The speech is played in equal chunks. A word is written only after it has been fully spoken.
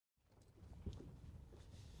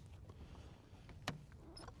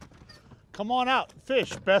Come on out,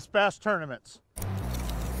 fish Best Bass Tournaments.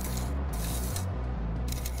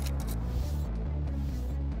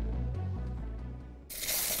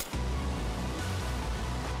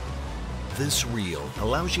 This reel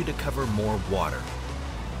allows you to cover more water,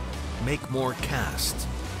 make more casts,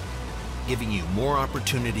 giving you more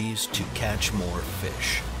opportunities to catch more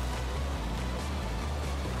fish.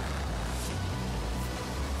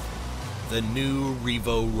 The new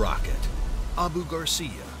Revo Rocket, Abu Garcia,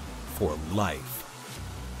 for life.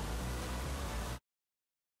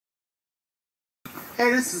 Hey,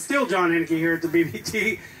 this is still John Henneke here at the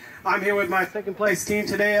BBT. I'm here with my second place team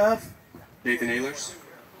today of Nathan Ahlers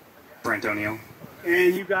Brent Oneill.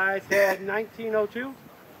 And you guys had 1902?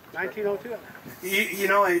 1902. You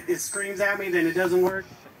know, it screams at me, then it doesn't work.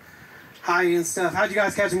 High-end stuff. How'd you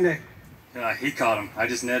guys catch him today? He caught him. I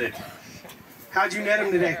just netted. How'd you net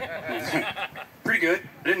him today? Pretty good.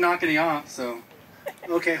 I didn't knock any off, so.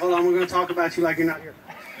 Okay, hold on. We're going to talk about you like you're not here.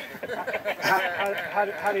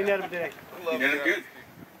 How do you net him today? You netted him good.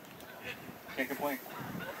 Can't complain.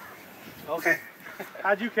 Okay.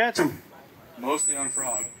 How'd you catch him? Mostly on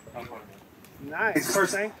frog. Nice.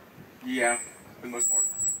 First thing? Yeah, for the most part.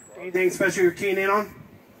 Anything special you're keying in on?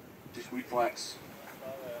 Just weed flats.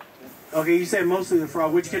 Okay, you said mostly the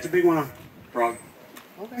frog. What'd you catch a big one on? Frog.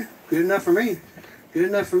 Okay. Good enough for me. Good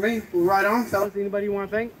enough for me. Well, right on, fellas. Anybody you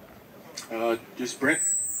want to thank? Just Brent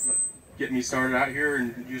getting me started out here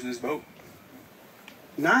and using his boat.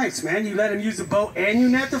 Nice, man. You let him use the boat and you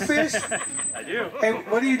net the fish? I do. Hey,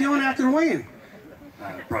 what are you doing after the weigh-in?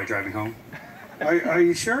 Probably driving home. Are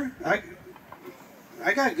you sure?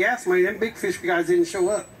 I got gas money. Them big fish guys didn't show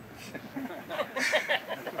up.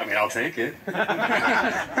 I mean, I'll take it.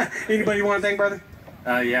 Anybody you want to thank, brother?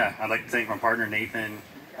 Yeah, I'd like to thank my partner Nathan,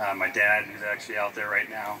 my dad who's actually out there right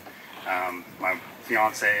now, my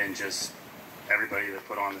fiance, and just everybody that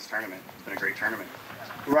put on this tournament. It's been a great tournament.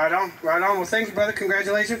 Right on, right on. Well, thank you, brother.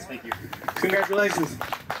 Congratulations. Thank you. Congratulations.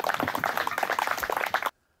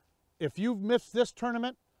 If you've missed this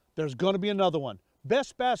tournament, there's going to be another one.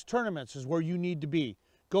 Best Bass Tournaments is where you need to be.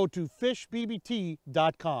 Go to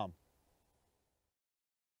fishbbt.com.